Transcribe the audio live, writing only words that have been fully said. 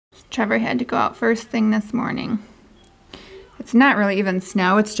Trevor had to go out first thing this morning. It's not really even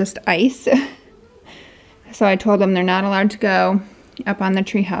snow, it's just ice. So I told him they're not allowed to go up on the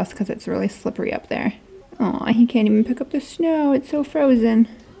treehouse because it's really slippery up there. Oh, he can't even pick up the snow. It's so frozen.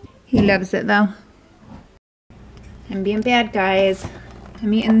 He loves it though. I'm being bad, guys.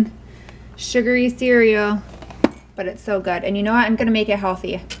 I'm eating sugary cereal, but it's so good. And you know what? I'm gonna make it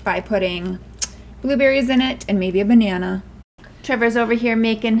healthy by putting blueberries in it and maybe a banana. Trevor's over here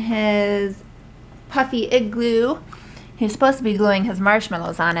making his puffy igloo. He's supposed to be gluing his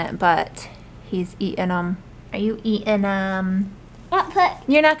marshmallows on it, but he's eating them. Are you eating them?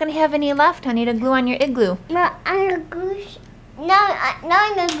 You're not gonna have any left, honey, to glue on your igloo. No, I'm gonna glue. No,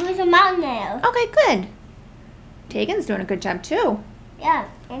 I'm gonna glue some on there. Okay, good. Tegan's doing a good job too. Yeah,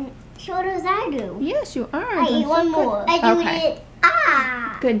 and so does I do. Yes, you are. I eat one more. I do it.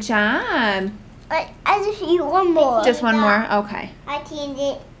 Good job. I just eat one more. Just one more? Okay. I cleaned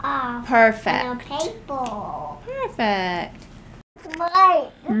it off. Perfect. On paper. Perfect. This is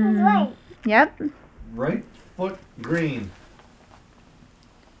right. This is right. Yep. Right foot green.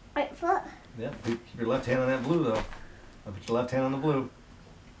 Right foot. Yep. Keep your left hand on that blue though. I'll put your left hand on the blue.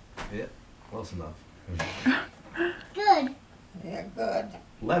 Yeah. Close enough. Good. Yeah, good.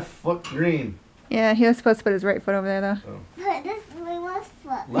 Left foot green. Yeah, he was supposed to put his right foot over there though. So. This is my left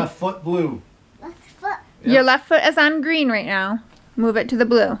foot. Left foot blue. Left foot. Yep. Your left foot is on green right now. Move it to the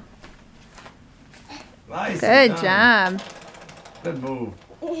blue. Nice. Good job. Good move.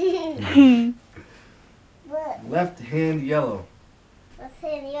 What? Left hand yellow. Left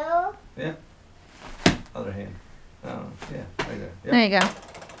hand yellow. Yeah. Other hand. Oh, yeah. Right there. Yep. There you go.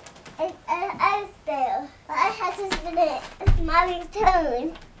 I fail. But I have to spin it. It's Mommy's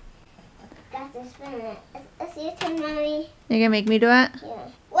turn. Got to spin it. It's your turn, Mommy. You're gonna make me do it? Yeah.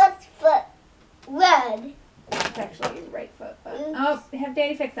 Left foot red. It's actually your right foot. But... Oh, have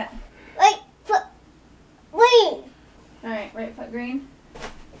Daddy fix it. Right foot green. Alright, right foot green.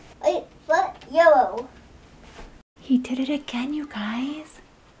 Right foot yellow. He did it again, you guys.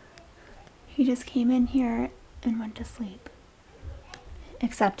 He just came in here and went to sleep.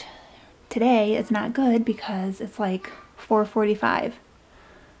 Except today is not good because it's like 4:45.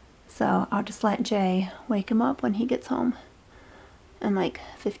 So I'll just let Jay wake him up when he gets home in like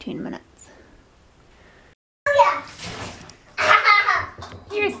 15 minutes. Oh yeah.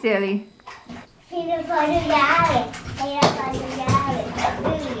 You're silly. Peanut butter jelly. Peanut butter jelly.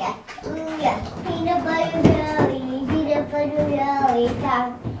 Ooh yeah. Ooh yeah. Peanut butter jelly. Peanut butter jelly.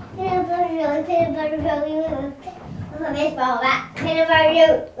 Peanut butter jelly. Peanut butter jelly. With a baseball bat. Peanut butter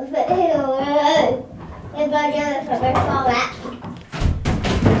jelly. With a peanut butter jelly with a baseball bat.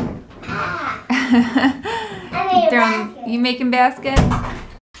 I made a basket. You making baskets?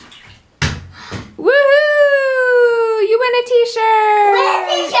 Woohoo! You win a t-shirt! Win a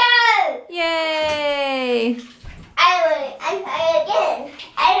t-shirt! Yay! I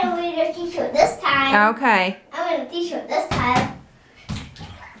didn't win a t-shirt this time. Okay. I win a t-shirt this time.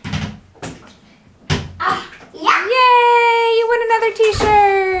 Yeah! Yay! You win another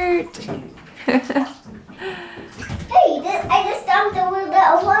t-shirt! Hey, I just dumped a little bit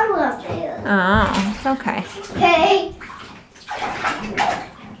of water up there. Oh, it's okay. Okay.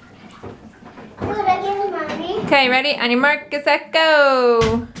 Good, I give it, Mommy. Okay, ready? On your mark, get set,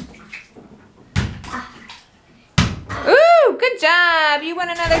 go! Ooh, good job! You won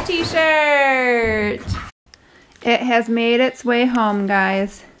another t-shirt! It has made its way home,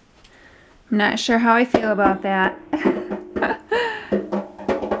 guys. I'm not sure how I feel about that.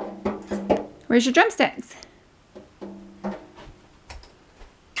 Where's your drumsticks?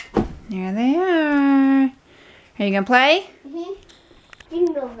 There they are. Are you gonna play? Mm-hmm.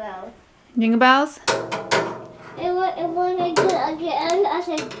 Jingle bells. Jingle bells? And when I do it again, I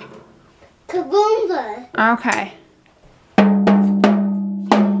said, kaboomba. Okay.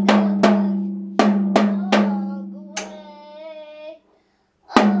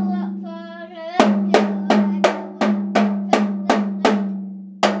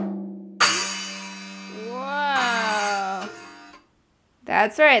 Whoa.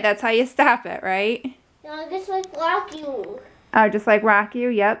 That's right. That's how you stop it, right? No, just like rock you. Oh, just like rock you?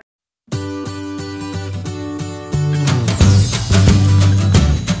 Yep.